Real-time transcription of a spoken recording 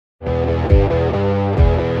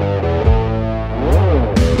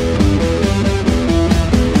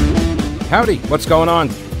Howdy, what's going on?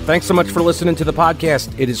 Thanks so much for listening to the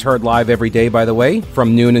podcast. It is heard live every day, by the way,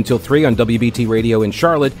 from noon until 3 on WBT Radio in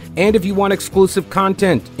Charlotte. And if you want exclusive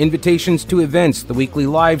content, invitations to events, the weekly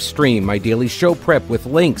live stream, my daily show prep with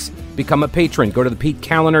links, become a patron. Go to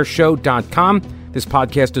thePeteKallinerShow.com. This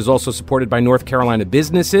podcast is also supported by North Carolina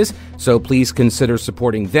businesses, so please consider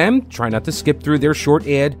supporting them. Try not to skip through their short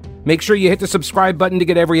ad. Make sure you hit the subscribe button to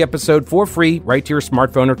get every episode for free right to your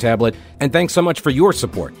smartphone or tablet. And thanks so much for your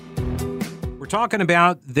support. We're talking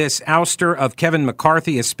about this ouster of Kevin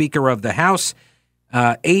McCarthy as Speaker of the House.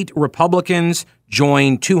 8 Republicans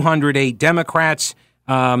joined 208 Democrats.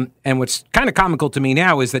 And what's kind of comical to me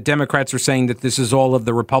now is that Democrats are saying that this is all of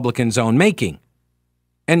the Republicans' own making.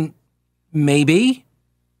 And maybe,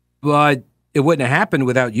 but it wouldn't have happened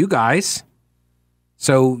without you guys.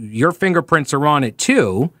 So your fingerprints are on it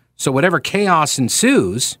too. So whatever chaos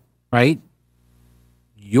ensues, right,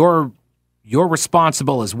 you're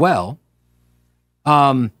responsible as well.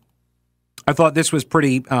 I thought this was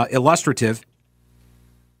pretty illustrative.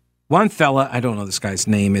 One fella, I don't know this guy's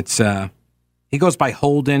name. It's he goes by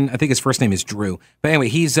Holden. I think his first name is Drew. But anyway,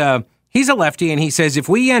 he's a lefty, and he says if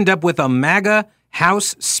we end up with a MAGA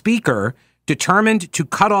House Speaker determined to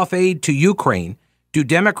cut off aid to Ukraine, do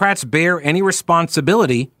Democrats bear any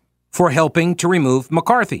responsibility for helping to remove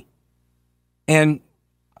McCarthy? And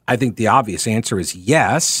I think the obvious answer is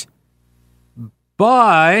yes.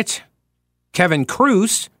 But Kevin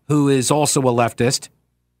Cruz, who is also a leftist,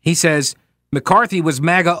 he says McCarthy was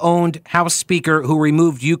MAGA-owned House Speaker who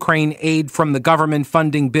removed Ukraine aid from the government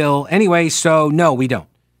funding bill anyway, so no, we don't.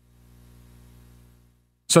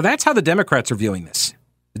 So that's how the Democrats are viewing this.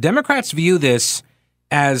 The Democrats view this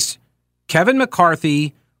as Kevin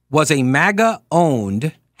McCarthy was a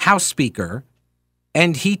MAGA-owned House Speaker,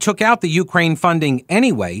 and he took out the Ukraine funding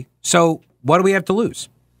anyway, so what do we have to lose?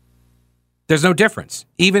 There's no difference.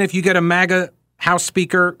 Even if you get a MAGA House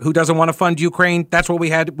Speaker who doesn't want to fund Ukraine, that's what we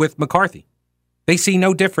had with McCarthy. They see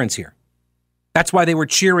no difference here. That's why they were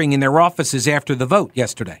cheering in their offices after the vote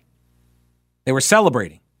yesterday. They were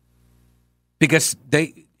celebrating. Because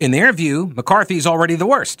in their view, McCarthy's already the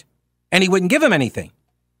worst. And he wouldn't give them anything,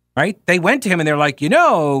 right? They went to him and they're like,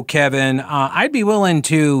 Kevin, I'd be willing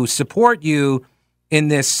to support you in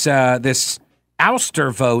this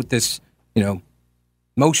ouster vote, this,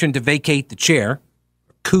 motion to vacate the chair,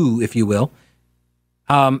 coup, if you will.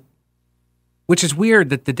 Which is weird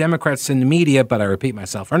that the Democrats in the media, but I repeat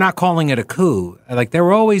myself, are not calling it a coup. Like, they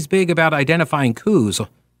were always big about identifying coups.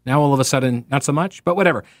 Now, all of a sudden, not so much, but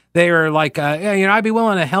whatever. They were like, I'd be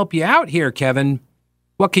willing to help you out here, Kevin.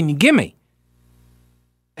 What can you give me?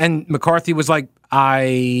 And McCarthy was like,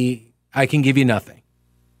 I can give you nothing.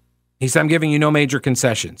 He said, I'm giving you no major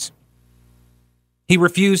concessions. He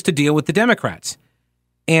refused to deal with the Democrats.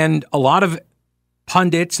 And a lot of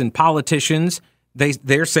pundits and politicians,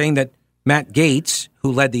 they're saying that Matt Gaetz,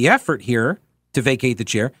 who led the effort here to vacate the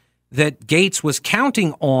chair, that Gaetz was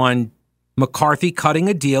counting on McCarthy cutting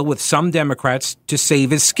a deal with some Democrats to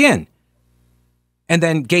save his skin. And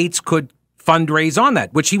then Gaetz could fundraise on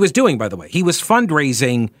that, which he was doing, by the way. He was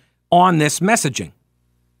fundraising on this messaging.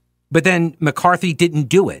 But then McCarthy didn't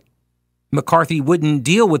do it. McCarthy wouldn't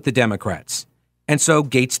deal with the Democrats. And so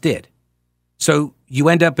Gaetz did. So you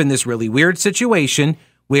end up in this really weird situation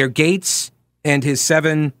where Gaetz and his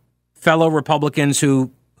 7 fellow Republicans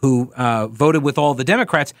who voted with all the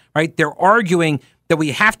Democrats, right, they're arguing that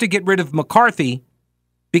we have to get rid of McCarthy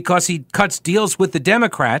because he cuts deals with the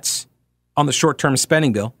Democrats on the short-term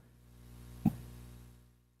spending bill.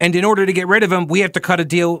 And in order to get rid of him, we have to cut a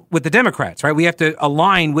deal with the Democrats, right? We have to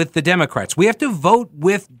align with the Democrats. We have to vote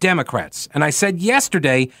with Democrats. And I said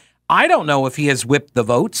yesterday, I don't know if he has whipped the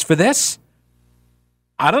votes for this.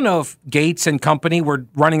 I don't know if Gaetz and company were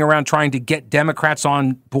running around trying to get Democrats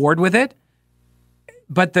on board with it.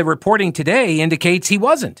 But the reporting today indicates he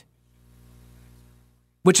wasn't.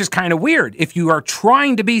 Which is kind of weird. If you are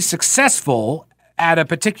trying to be successful at a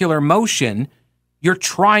particular motion, you're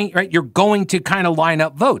trying, right? You're going to kind of line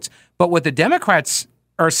up votes. But what the Democrats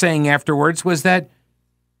are saying afterwards was that,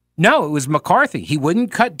 no, it was McCarthy. He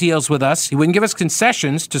wouldn't cut deals with us. He wouldn't give us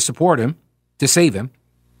concessions to support him, to save him.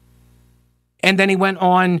 And then he went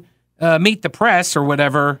on Meet the Press or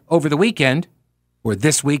whatever over the weekend, or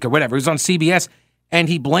this week or whatever. He was on CBS, and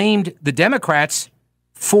he blamed the Democrats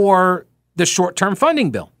for the short-term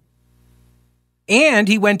funding bill. And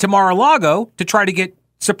he went to Mar-a-Lago to try to get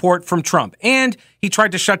support from Trump. And he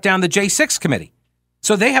tried to shut down the J6 committee.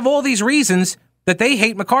 So they have all these reasons that they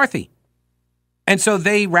hate McCarthy. And so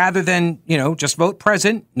they, rather than, just vote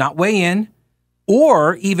present, not weigh in,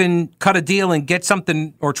 or even cut a deal and get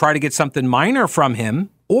something or try to get something minor from him,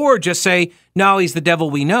 or just say, no, he's the devil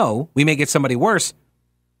we know. We may get somebody worse.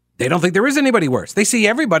 They don't think there is anybody worse. They see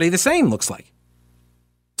everybody the same, looks like.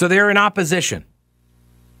 So they're in opposition.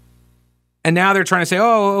 And now they're trying to say,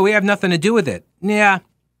 oh, we have nothing to do with it. Yeah,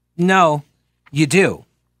 no, you do.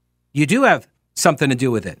 You do have something to do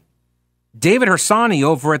with it. David Hersani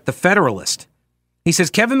over at The Federalist. He says,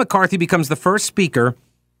 Kevin McCarthy becomes the first speaker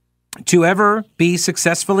to ever be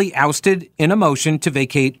successfully ousted in a motion to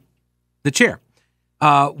vacate the chair.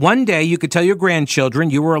 One day you could tell your grandchildren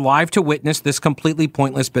you were alive to witness this completely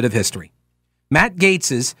pointless bit of history. Matt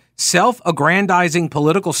Gaetz's self-aggrandizing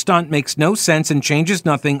political stunt makes no sense and changes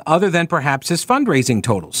nothing other than perhaps his fundraising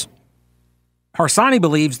totals. Harsanyi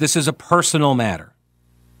believes this is a personal matter.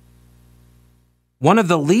 One of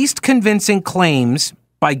the least convincing claims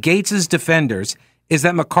by Gaetz's defenders is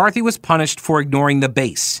that McCarthy was punished for ignoring the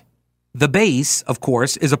base. The base, of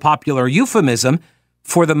course, is a popular euphemism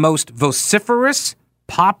for the most vociferous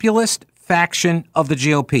populist faction of the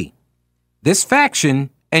GOP. This faction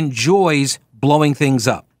enjoys blowing things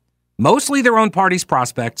up, mostly their own party's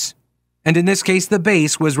prospects, and in this case, the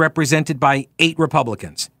base was represented by 8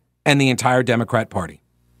 Republicans and the entire Democrat Party.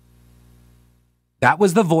 That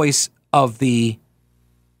was the voice of the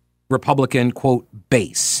Republican, quote,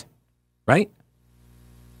 base, right?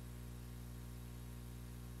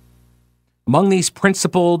 Among these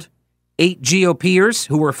principled 8 GOPers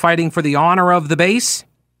who were fighting for the honor of the base,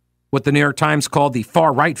 what the New York Times called the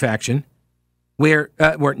far-right faction, were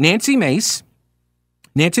Nancy Mace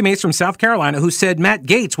from South Carolina, who said Matt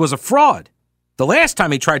Gaetz was a fraud the last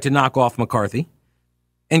time he tried to knock off McCarthy,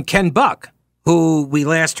 and Ken Buck, who we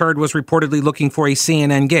last heard was reportedly looking for a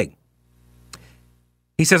CNN gig.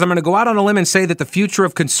 He says, I'm going to go out on a limb and say that the future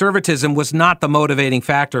of conservatism was not the motivating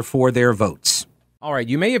factor for their votes. All right,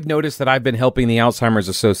 you may have noticed that I've been helping the Alzheimer's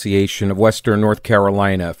Association of Western North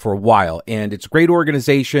Carolina for a while, and it's a great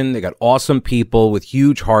organization. They got awesome people with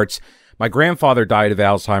huge hearts. My grandfather died of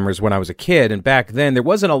Alzheimer's when I was a kid, and back then there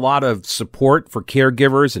wasn't a lot of support for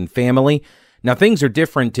caregivers and family. Now, things are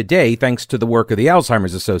different today thanks to the work of the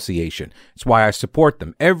Alzheimer's Association. It's why I support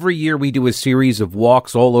them. Every year we do a series of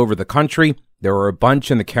walks all over the country. There are a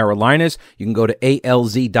bunch in the Carolinas. You can go to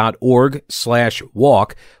alz.org/walk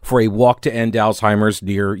for a walk to end Alzheimer's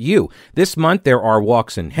near you. This month, there are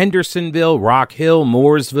walks in Hendersonville, Rock Hill,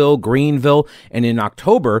 Mooresville, Greenville, and in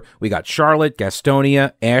October, we got Charlotte,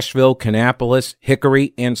 Gastonia, Asheville, Kannapolis,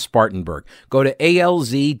 Hickory, and Spartanburg. Go to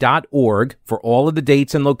alz.org for all of the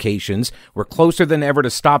dates and locations. We're closer than ever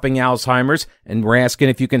to stopping Alzheimer's, and we're asking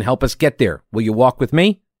if you can help us get there. Will you walk with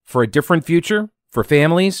me for a different future, for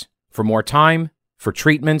families, for more time, for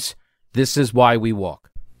treatments? This is why we walk.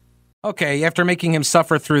 Okay, after making him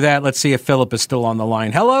suffer through that, let's see if Philip is still on the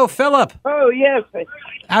line. Hello, Philip. Oh, yes.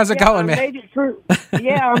 How's it going, man? I made it through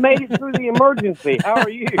the emergency. How are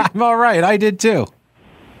you? I'm all right. I did too.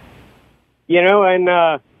 You know, and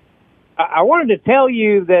I wanted to tell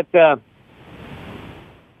you that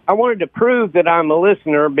I wanted to prove that I'm a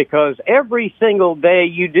listener because every single day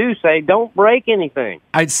you do say, don't break anything.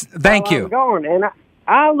 Thank you. I'm gone, and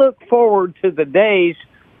I look forward to the days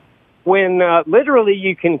when literally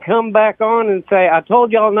you can come back on and say, I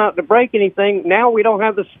told y'all not to break anything. Now we don't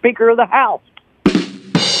have the Speaker of the House.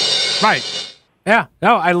 Right. Yeah.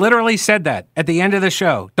 No, I literally said that at the end of the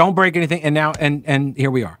show. Don't break anything. And now, and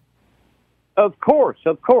here we are. Of course.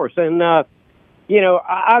 And,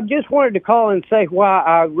 I just wanted to call and say why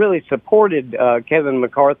I really supported Kevin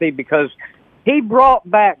McCarthy, because he brought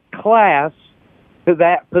back class to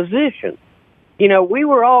that position. You know, we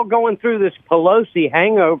were all going through this Pelosi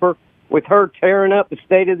hangover with her tearing up the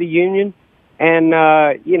State of the Union and,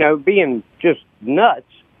 being just nuts.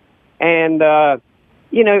 And,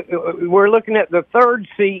 we're looking at the third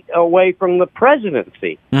seat away from the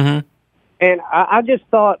presidency. Mm-hmm. And I just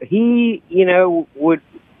thought he,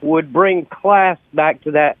 would bring class back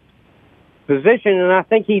to that position. And I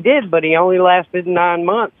think he did, but he only lasted 9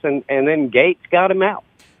 months, and then Gaetz got him out.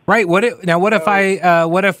 Right. What if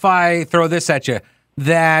I throw this at you,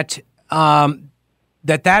 that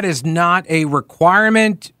is not a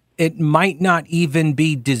requirement? It might not even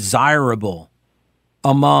be desirable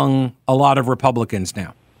among a lot of Republicans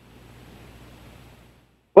now.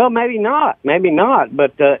 Well, maybe not,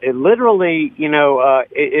 but it literally,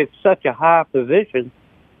 it's such a high position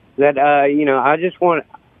that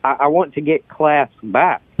I want to get class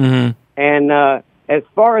back. Mm-hmm. And as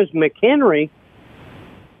far as McHenry,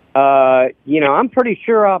 I'm pretty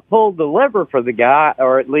sure I pulled the lever for the guy,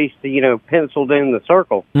 or at least, penciled in the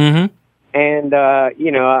circle. Mm-hmm. And,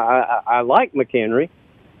 I like McHenry,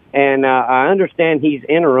 and I understand he's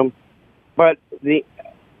interim, but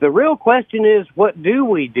The real question is, what do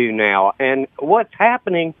we do now? And what's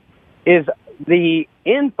happening is the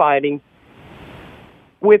infighting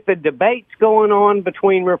with the debates going on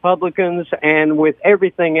between Republicans and with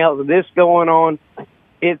everything else, this going on.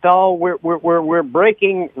 It's all we're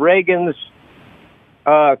breaking Reagan's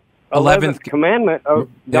 11th commandment of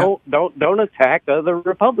don't attack other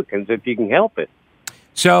Republicans if you can help it.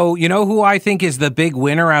 So you know who I think is the big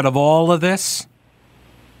winner out of all of this?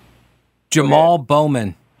 Jamal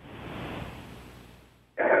Bowman.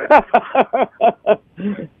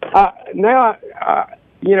 Now,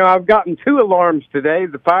 I've gotten two alarms today: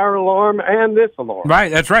 the fire alarm and this alarm.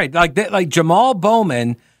 Right, that's right. Like Jamal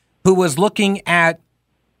Bowman, who was looking at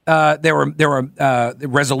there were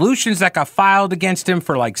resolutions that got filed against him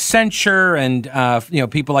for like censure and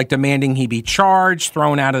people like demanding he be charged,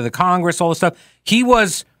 thrown out of the Congress, all this stuff. He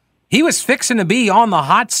was fixing to be on the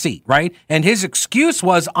hot seat, right? And his excuse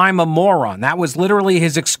was, I'm a moron. That was literally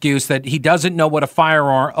his excuse, that he doesn't know what a fire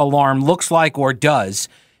alarm looks like or does.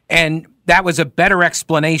 And that was a better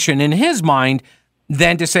explanation in his mind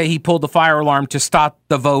than to say he pulled the fire alarm to stop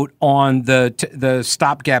the vote on the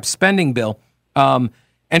stopgap spending bill. And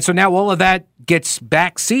so now all of that gets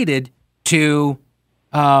backseated to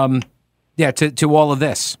all of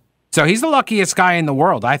this. So he's the luckiest guy in the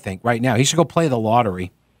world, I think, right now. He should go play the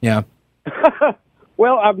lottery. Yeah.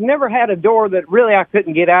 Well, I've never had a door that really I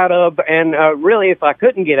couldn't get out of, and really if I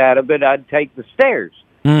couldn't get out of it, I'd take the stairs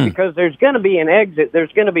because there's going to be an exit.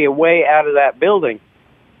 There's going to be a way out of that building,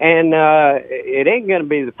 and it ain't going to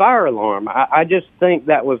be the fire alarm. I just think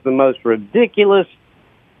that was the most ridiculous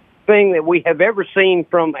thing that we have ever seen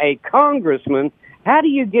from a congressman. How do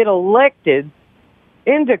you get elected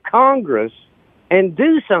into Congress and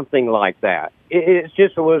do something like that? It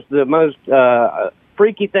just was the most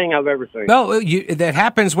freaky thing I've ever seen. Well, that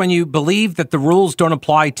happens when you believe that the rules don't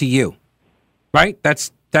apply to you, right?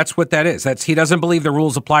 That's what that is. He doesn't believe the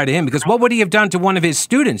rules apply to him, because what would he have done to one of his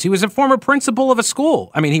students? He was a former principal of a school.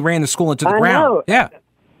 I mean, he ran the school into the ground. Know.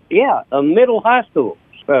 Yeah, a middle high school.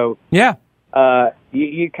 So yeah.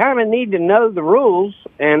 You kind of need to know the rules,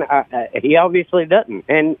 and he obviously doesn't.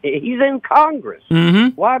 And he's in Congress.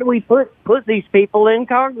 Mm-hmm. Why do we put these people in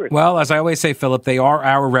Congress? Well, as I always say, Philip, they are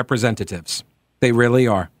our representatives. They really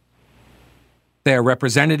are. They are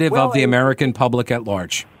representative of the American public at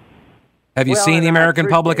large. Have you seen the American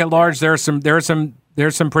public at large? There's some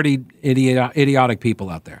pretty idiotic people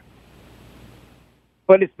out there.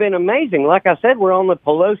 But it's been amazing. Like I said, we're on the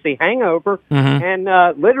Pelosi hangover, and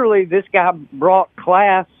literally this guy brought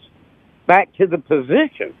class back to the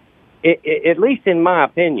position, at least in my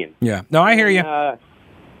opinion. Yeah. No, I hear you.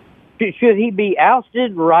 Should he be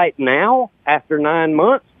ousted right now after 9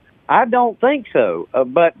 months? I don't think so,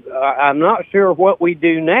 but I'm not sure what we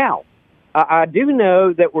do now. I do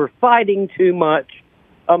know that we're fighting too much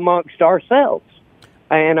amongst ourselves,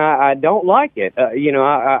 and I don't like it.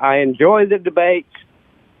 I enjoy the debates.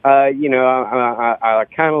 I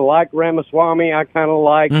kind of like Ramaswamy. I kind of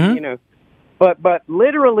like, but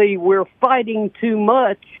literally we're fighting too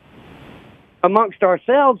much amongst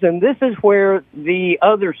ourselves, and this is where the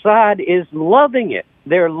other side is loving it.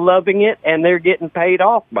 They're loving it, and they're getting paid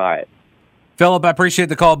off by it. Philip, I appreciate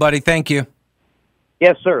the call, buddy. Thank you.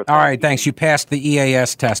 Yes, sir. All right, thanks. You passed the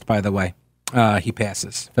EAS test, by the way. He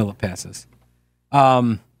passes. Philip passes.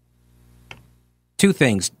 Two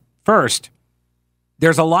things. First,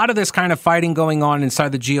 there's a lot of this kind of fighting going on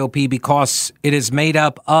inside the GOP because it is made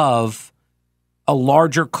up of a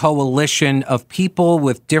larger coalition of people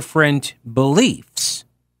with different beliefs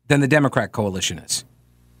than the Democrat coalition is.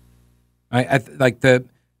 Like the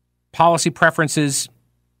policy preferences,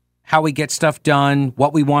 how we get stuff done,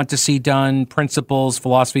 what we want to see done, principles,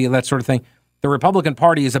 philosophy, that sort of thing. The Republican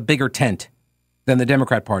Party is a bigger tent than the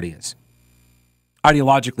Democrat Party is,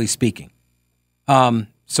 ideologically speaking.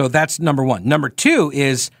 So that's number one. Number two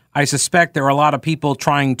is I suspect there are a lot of people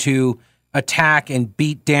trying to attack and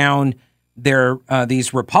beat down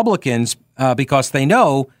these Republicans because they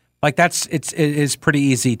know it is pretty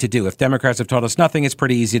easy to do. If Democrats have taught us nothing, it's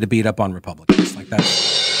pretty easy to beat up on Republicans.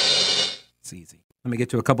 It's easy. Let me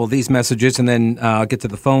get to a couple of these messages and then I'll get to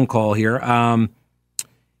the phone call here.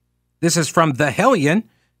 This is from The Hellion,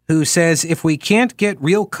 who says, if we can't get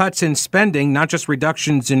real cuts in spending, not just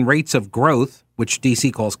reductions in rates of growth, which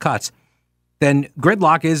D.C. calls cuts, then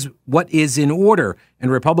gridlock is what is in order,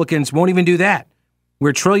 and Republicans won't even do that.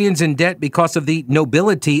 We're trillions in debt because of the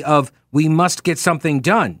nobility of we must get something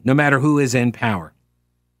done, no matter who is in power.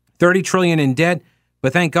 30 trillion in debt,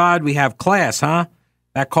 but thank God we have class, huh?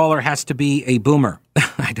 That caller has to be a boomer.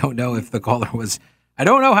 I don't know if the caller was, I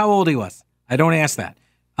don't know how old he was. I don't ask that.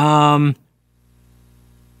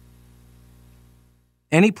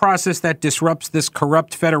 Any process that disrupts this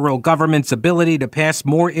corrupt federal government's ability to pass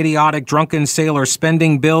more idiotic drunken sailor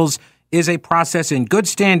spending bills is a process in good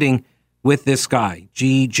standing with this guy.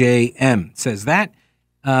 GJM says that.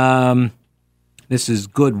 This is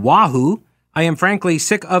good wahoo. I am frankly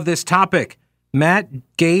sick of this topic. Matt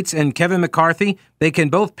Gaetz and Kevin McCarthy, they can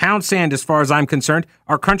both pound sand as far as I'm concerned.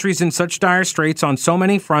 Our country's in such dire straits on so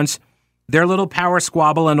many fronts. Their little power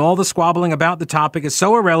squabble and all the squabbling about the topic is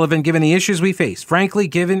so irrelevant given the issues we face. Frankly,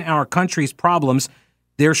 given our country's problems,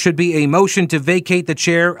 there should be a motion to vacate the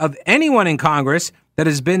chair of anyone in Congress that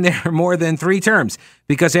has been there more than 3 terms,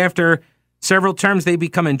 because after several terms, they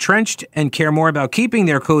become entrenched and care more about keeping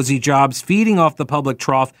their cozy jobs, feeding off the public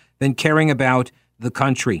trough, than caring about the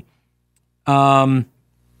country. Alan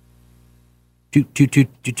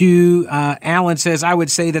says, I would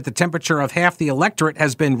say that the temperature of half the electorate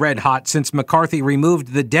has been red hot since McCarthy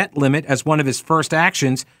removed the debt limit as one of his first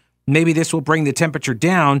actions. Maybe this will bring the temperature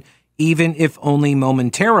down, even if only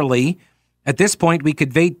momentarily. At this point, we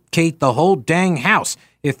could vacate the whole dang house.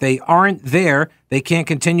 If they aren't there, they can't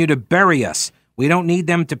continue to bury us. We don't need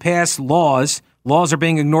them to pass laws. Laws are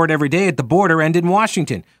being ignored every day at the border and in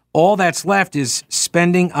Washington. All that's left is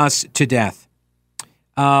spending us to death.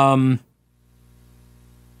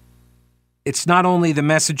 It's not only the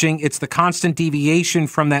messaging, it's the constant deviation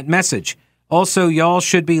from that message. Also, y'all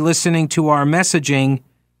should be listening to our messaging.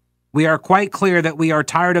 We are quite clear that we are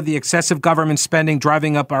tired of the excessive government spending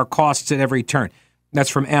driving up our costs at every turn. That's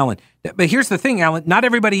from Alan. But here's the thing, Alan, not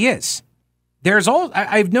everybody is.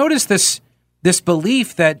 I've noticed this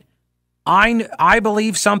belief that I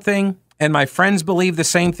believe something and my friends believe the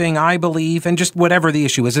same thing I believe, and just whatever the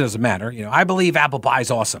issue is, it doesn't matter. I believe apple pie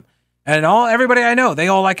is awesome. And everybody I know, they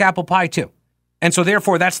all like apple pie too. And so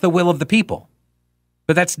therefore, that's the will of the people.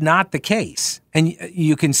 But that's not the case. And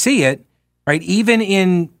you can see it, right? Even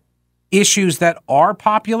in issues that are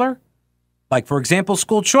popular, like, for example,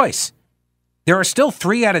 school choice. There are still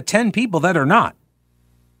 3 out of 10 people that are not.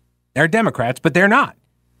 They're Democrats, but they're not.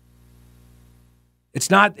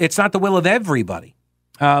 It's not the will of everybody.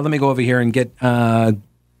 Let me go over here and get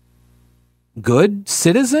Good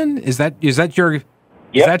Citizen. Is that your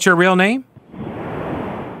Yep. Is that your real name?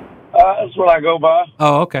 That's what I go by.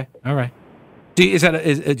 Oh, okay, all right. Do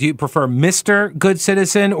you prefer Mr. Good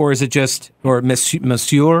Citizen, or is it just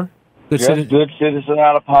Monsieur Good Citizen? Good Citizen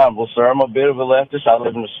out of Pineville, sir. I'm a bit of a leftist. I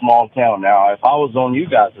live in a small town now. If I was on you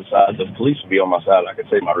guys' side, the police would be on my side. I could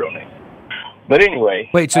say my real name. But anyway.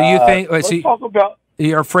 Wait, so you think? Let's talk about.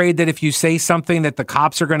 You're afraid that if you say something that the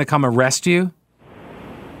cops are going to come arrest you?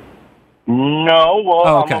 No,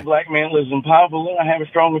 well, okay. I'm a black man who lives in Pineville, and I have a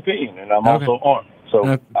strong opinion, and I'm also armed. So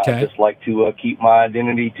okay. I just like to keep my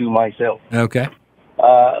identity to myself. Okay.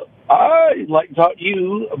 I'd like to talk to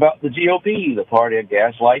you about the GOP, the party of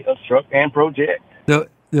gaslight, obstruct, and project. The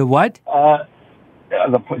what? The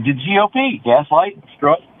GOP, gaslight,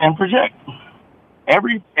 obstruct, and project.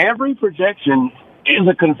 Every projection is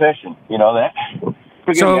a confession. You know that?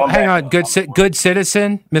 So hang on, good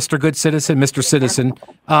citizen, Mr. Good Citizen, Mr. Citizen.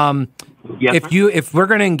 Yes, if we're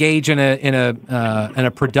going to engage in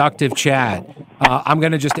a productive chat, I'm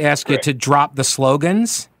going to just ask you to drop the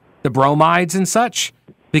slogans, the bromides and such,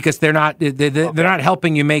 because they're not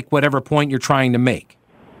helping you make whatever point you're trying to make.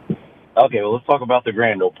 Okay, well, let's talk about the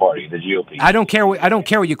grand old party, the GOP. I don't care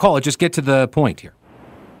what you call it. Just get to the point here.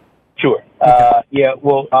 Sure. Okay. Yeah,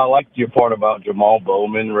 well, I liked your part about Jamal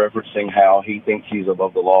Bowman referencing how he thinks he's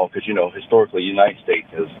above the law because, historically, the United States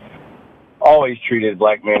has always treated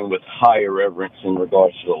black men with higher reverence in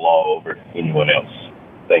regards to the law over anyone else.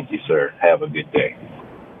 Thank you, sir. Have a good day.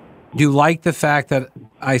 Do you like the fact that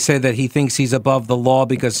I say that he thinks he's above the law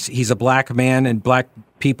because he's a black man and black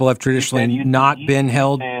people have traditionally not been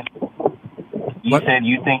held? You said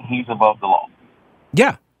you think he's above the law.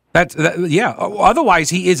 Yeah. Yeah. Otherwise,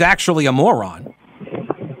 he is actually a moron.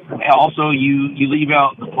 Also, you leave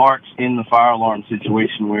out the parts in the fire alarm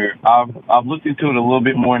situation where I've looked into it a little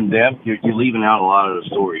bit more in depth. You're leaving out a lot of the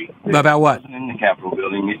story. About what? It wasn't in the Capitol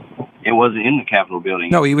building. It wasn't in the Capitol building.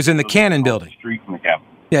 No, he was in the Cannon building. Street from the Capitol.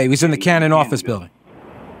 Yeah, he was in the Cannon office building.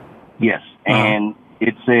 Yes, and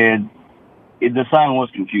it said the sign was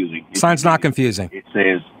confusing. Sign's not confusing.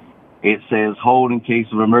 It says hold in case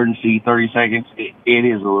of emergency, 30 seconds. It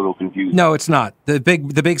is a little confusing. No, it's not. The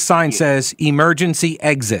big sign says emergency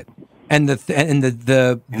exit, and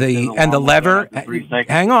the lever.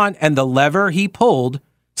 Hang on, and the lever he pulled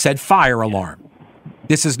said fire alarm.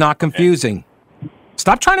 This is not confusing.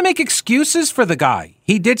 Stop trying to make excuses for the guy.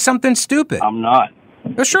 He did something stupid. I'm not.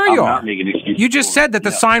 Oh, sure I'm you not are. making excuses You just for said that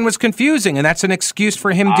the sign was confusing, and that's an excuse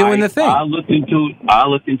for him doing the thing. I looked into it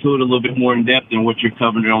a little bit more in depth than what you're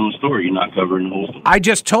covering on the story. You're not covering the whole story. I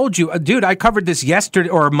just told you, dude, I covered this yesterday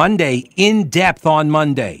or Monday in depth on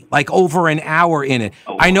Monday, like over an hour in it.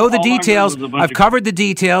 I know the details. I've covered the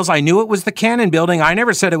details. I knew it was the Cannon Building. I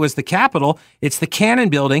never said it was the Capitol. It's the Cannon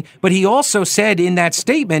Building. But he also said in that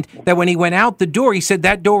statement that when he went out the door, he said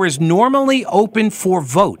that door is normally open for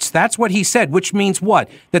votes. That's what he said, which means what?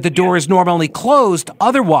 That the door is normally closed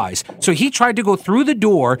otherwise. So he tried to go through the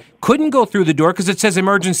door, couldn't go through the door because it says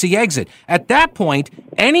emergency exit. At that point,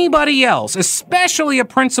 anybody else, especially a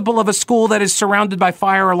principal of a school that is surrounded by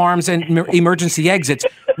fire alarms and emergency exits,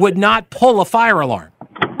 would not pull a fire alarm.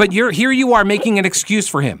 But here you are making an excuse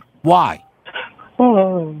for him. Why?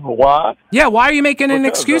 Why? Yeah, why are you making an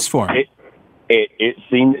excuse for him? It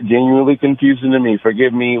seemed genuinely confusing to me.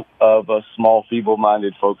 Forgive me of us small,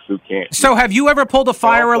 feeble-minded folks who can't. So have you ever pulled a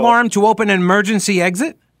fire alarm to open an emergency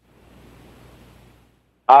exit?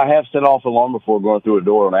 I have set off alarm before going through a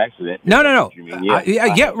door on accident. No.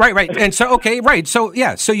 Right. And so, okay, right. So,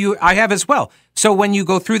 yeah, I have as well. So when you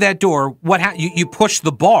go through that door, you push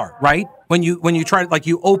the bar, right? When you try, like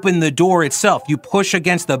you open the door itself, you push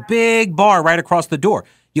against the big bar right across the door.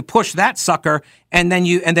 You push that sucker, and then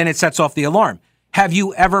it sets off the alarm. Have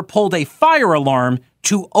you ever pulled a fire alarm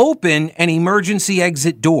to open an emergency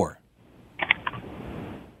exit door?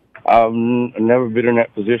 I've never been in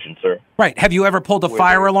that position, sir. Right. Have you ever pulled a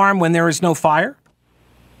fire alarm when there is no fire?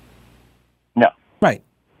 No. Right.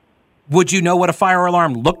 Would you know what a fire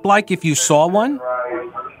alarm looked like if you saw one?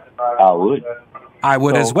 I would. I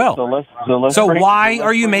would as well. So why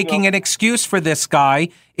are you making an excuse for this guy?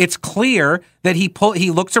 It's clear that he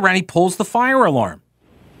looks around, he pulls the fire alarm.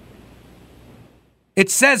 It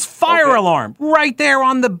says fire alarm right there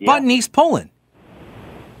on the button he's pulling.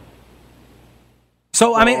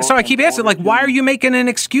 So I keep asking, like, why are you making an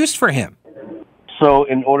excuse for him? So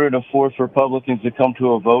in order to force Republicans to come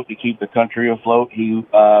to a vote to keep the country afloat, he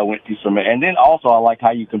went to some, and then also I like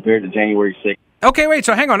how you compared to January 6th. Okay, wait.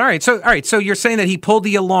 So hang on. All right. So you're saying that he pulled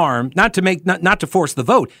the alarm not to force the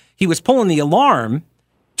vote. He was pulling the alarm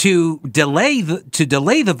to delay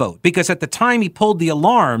the vote, because at the time he pulled the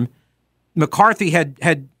alarm, McCarthy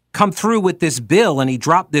had come through with this bill, and he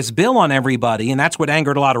dropped this bill on everybody, and that's what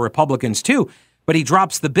angered a lot of Republicans too. But he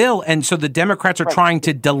drops the bill, and so the Democrats are trying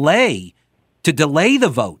to delay the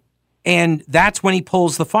vote, and that's when he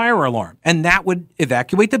pulls the fire alarm, and that would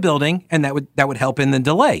evacuate the building, and that would help in the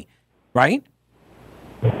delay, right?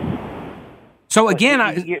 So again,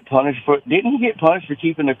 didn't he get punished for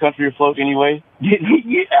keeping the country afloat anyway? Didn't he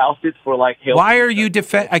get ousted for help? Why are you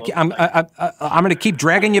I'm going to keep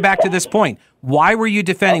dragging you back to this point. Why were you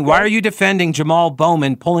defending? Okay. Why are you defending Jamal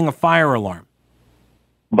Bowman pulling a fire alarm?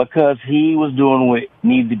 Because he was doing what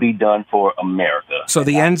needed to be done for America. So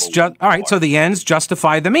the ends So the ends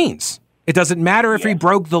justify the means. It doesn't matter if he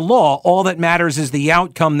broke the law. All that matters is the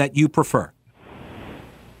outcome that you prefer.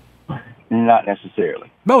 Not necessarily.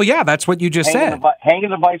 Well, yeah, that's what you just said.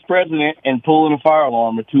 Hanging the vice president and pulling a fire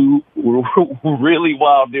alarm are two really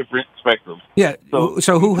wild, different spectrums. Yeah.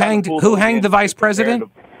 So who hanged the vice president?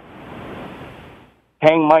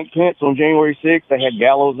 Hang Mike Pence on January 6th. They had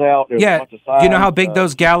gallows out. There was a bunch of signs, you know how big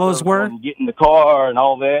those gallows were? Get in the car and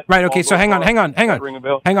all that. Right. Okay. So hang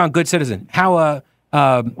on, good citizen. How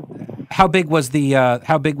big was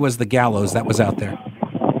the gallows that was out there?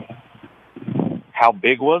 How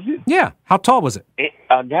big was it? Yeah. How tall was it?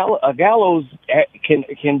 A gallows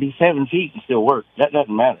can be 7 feet and still work. That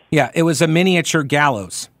doesn't matter. Yeah, it was a miniature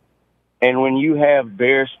gallows. And when you have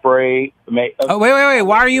bear spray... wait.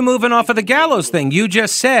 Why are you moving off of the gallows thing? You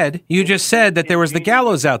just said that there was the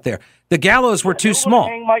gallows out there. The gallows were too small.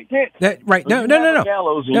 Hang Mike Pence. Right. No.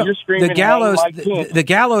 You're screaming, the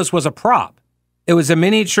gallows was a prop. It was a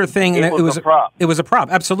miniature thing. It was a prop. It was a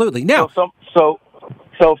prop, absolutely. Now...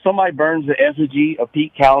 So if somebody burns the effigy of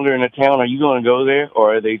Pete Callender in a town, are you going to go there?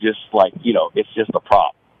 Or are they just it's just a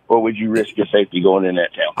prop? Or would you risk your safety going in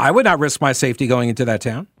that town? I would not risk my safety going into that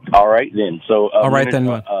town. All right, then. So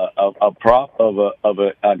a prop of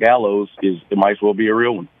a gallows it might as well be a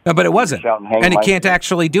real one. No, but it wasn't. And it can't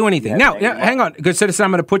actually do anything. Now, hang on. Good citizen,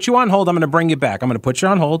 I'm going to put you on hold. I'm going to bring you back. I'm going to put you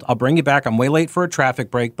on hold. I'll bring you back. I'm way late for a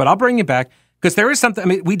traffic break, but I'll bring you back. Because there is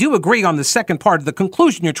something, we do agree on the second part of the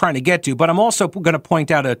conclusion you're trying to get to, but I'm also going to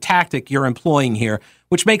point out a tactic you're employing here,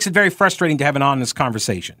 which makes it very frustrating to have an honest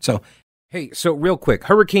conversation. So real quick,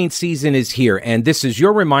 hurricane season is here, and this is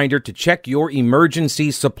your reminder to check your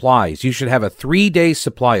emergency supplies. You should have a 3-day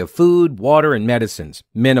supply of food, water, and medicines,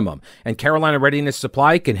 minimum. And Carolina Readiness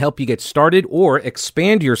Supply can help you get started or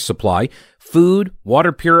expand your supply. Food,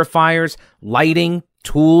 water purifiers, lighting,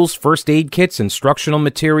 tools, first aid kits, instructional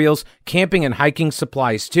materials, camping and hiking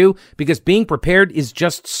supplies too, because being prepared is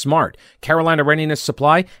just smart. Carolina Readiness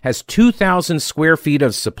Supply has 2,000 square feet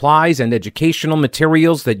of supplies and educational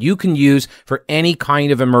materials that you can use for any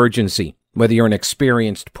kind of emergency. Whether you're an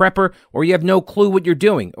experienced prepper or you have no clue what you're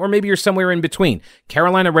doing, or maybe you're somewhere in between,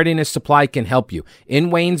 Carolina Readiness Supply can help you.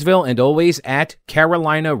 In Waynesville and always at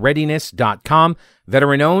carolinareadiness.com.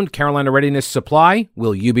 Veteran-owned Carolina Readiness Supply.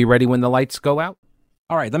 Will you be ready when the lights go out?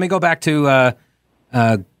 All right, let me go back to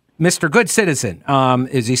Mr. Good Citizen.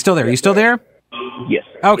 Is he still there? Are you still there? Yes.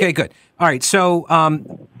 Okay, good. All right, so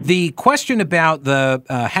the question about the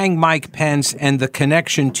hang Mike Pence and the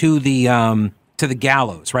connection to the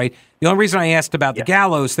gallows, right? The only reason I asked about the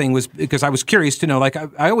gallows thing was because I was curious to know, like,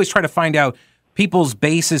 I always try to find out people's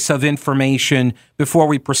basis of information before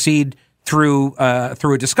we proceed through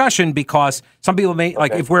a discussion, because some people may,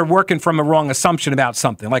 like, if we're working from a wrong assumption about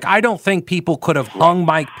something. Like, I don't think people could have hung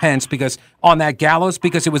Mike Pence on that gallows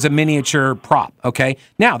because it was a miniature prop, okay?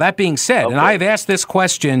 Now, that being said, and I've asked this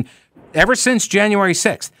question ever since January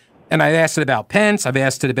 6th, and I've asked it about Pence, I've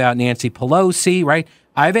asked it about Nancy Pelosi, right?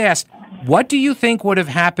 I've asked, what do you think would have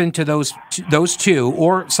happened to those two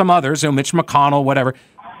or some others, Mitch McConnell, whatever?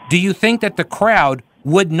 Do you think that the crowd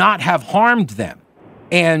would not have harmed them?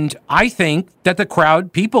 And I think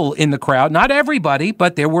that people in the crowd, not everybody,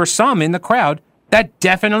 but there were some in the crowd that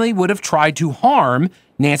definitely would have tried to harm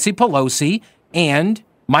Nancy Pelosi and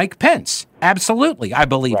Mike Pence. Absolutely, I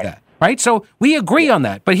believe that. Right? So we agree on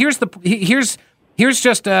that. But here's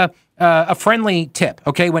just a friendly tip.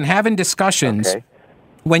 Okay, when having discussions. Okay.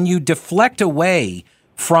 When you deflect away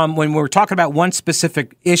from when we're talking about one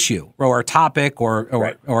specific issue or a topic or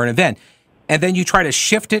an event, and then you try to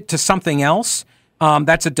shift it to something else,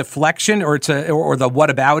 that's a deflection, or it's or the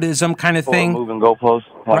whataboutism kind of thing. Or moving goalposts,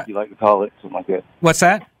 like you like to call it, something like that. What's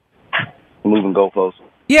that? Moving goalposts.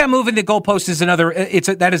 Yeah, moving the goalpost is another.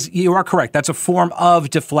 You are correct. That's a form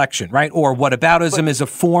of deflection, right? Or whataboutism is a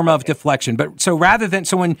form of deflection. But so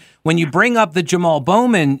when you bring up the Jamal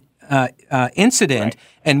Bowman incident,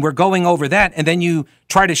 and we're going over that, and then you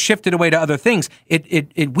try to shift it away to other things,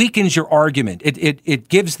 it weakens your argument. It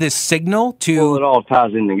gives this signal to... Well, it all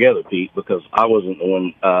ties in together, Pete, because I wasn't the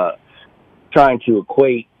one trying to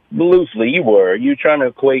equate, loosely you were. You trying to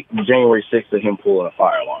equate January 6th to him pulling a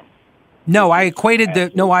fire alarm. All right,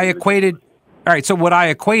 so what I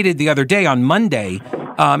equated the other day on Monday,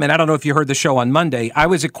 and I don't know if you heard the show on Monday, I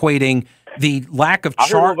was equating the lack of I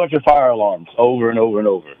heard a bunch of fire alarms over and over and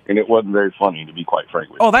over, and it wasn't very funny, to be quite frank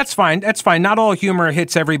with you. Oh, that's fine. That's fine. Not all humor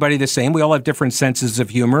hits everybody the same. We all have different senses of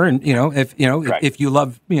humor, and if you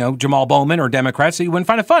love Jamal Bowman or Democrats, you wouldn't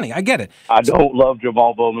find it funny. I get it. I don't love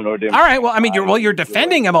Jamal Bowman or Democrats. All right. Well, I mean, you're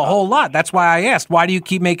defending him a whole lot. That's why I asked. Why do you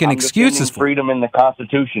keep making excuses for freedom in the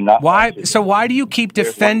Constitution? Not why? So why do you keep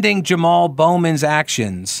defending Jamal Bowman's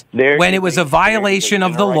actions when it was a violation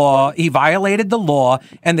of the law? He violated the law,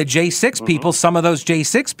 and the J6 people, some of those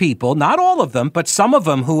J6 people, not all of them, but some of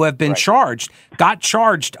them who have been charged, got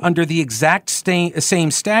charged under the exact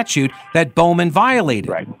same statute that Bowman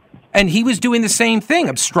violated. Right. And he was doing the same thing,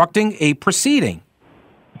 obstructing a proceeding.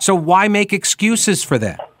 So why make excuses for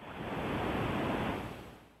that?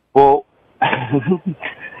 Well,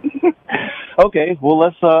 okay. Well,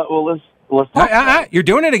 let's talk. You're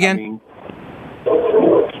doing it again. I mean,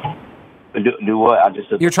 do what? I just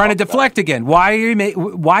said. You're trying to deflect again.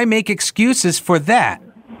 Why make excuses for that?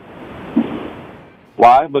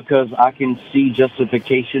 Why? Because I can see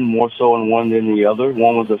justification more so in one than the other.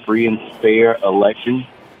 One was a free and fair election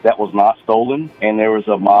that was not stolen, and there was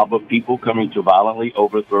a mob of people coming to violently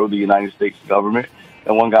overthrow the United States government,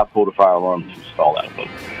 and one guy pulled a fire alarm to stall that vote.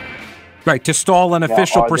 Right, to stall an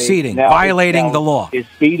official proceeding, violating the law. Is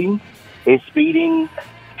speeding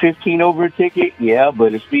 15 over a ticket? Yeah,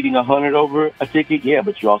 but is speeding 100 over a ticket? Yeah,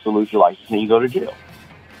 but you also lose your license and you go to jail.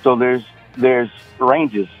 So there's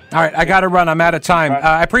ranges. All right, I got to run. I'm out of time.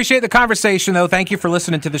 I appreciate the conversation, though. Thank you for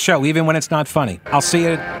listening to the show, even when it's not funny. I'll see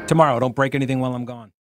you tomorrow. Don't break anything while I'm gone.